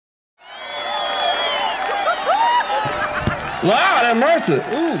Lord have mercy.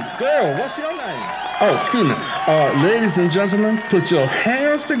 Ooh, girl, what's your name? Oh, excuse me. Ladies and gentlemen, put your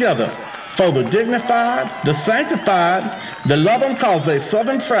hands together for the dignified, the sanctified, the love 'em 'cause they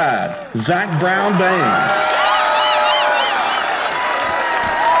southern fried, Zac Brown Band.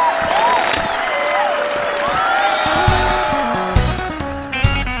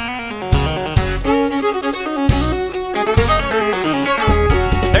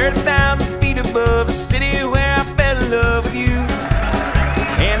 City where I fell in love with you,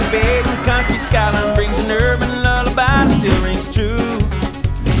 and the vacant country skyline brings an urban lullaby that still rings true.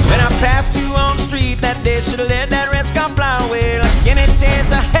 When I passed you on the street that day, should've let that red sky fly away. Like any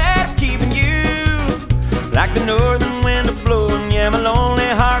chance I had of keeping you, like the northern wind a blowin'. Yeah, my lonely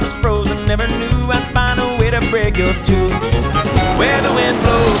heart was frozen, never knew I'd find a way to break yours too. Where the wind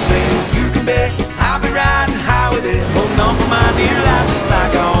blows, baby, you can bet I'll be riding high with it, holding on for my dear life just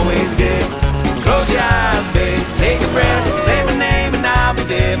like I always did. Close your eyes, babe, take a breath, say my name and I'll be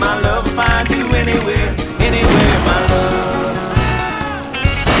there. My love will find you anywhere, anywhere, my love.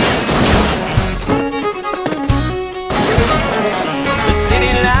 The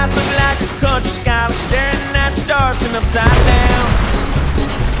city lights look like a country sky, like staring at stars and upside down.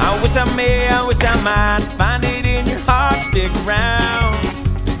 I wish I might find it in your heart, stick around.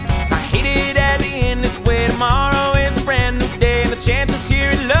 I hate it at the end this way, tomorrow is a brand new day, and the chances here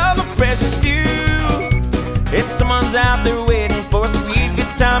in love are precious few. If someone's out there waiting for a sweet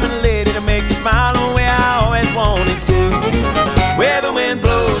good time and lady to make you smile the way I always wanted to. Where the wind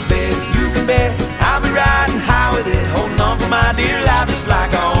blows, baby, you can bet I'll be riding high with it, holding on for my dear life just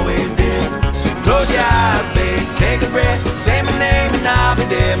like I always did. Close your eyes, baby, take a breath, say my name and I'll be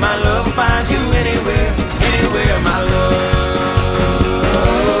there. My love will find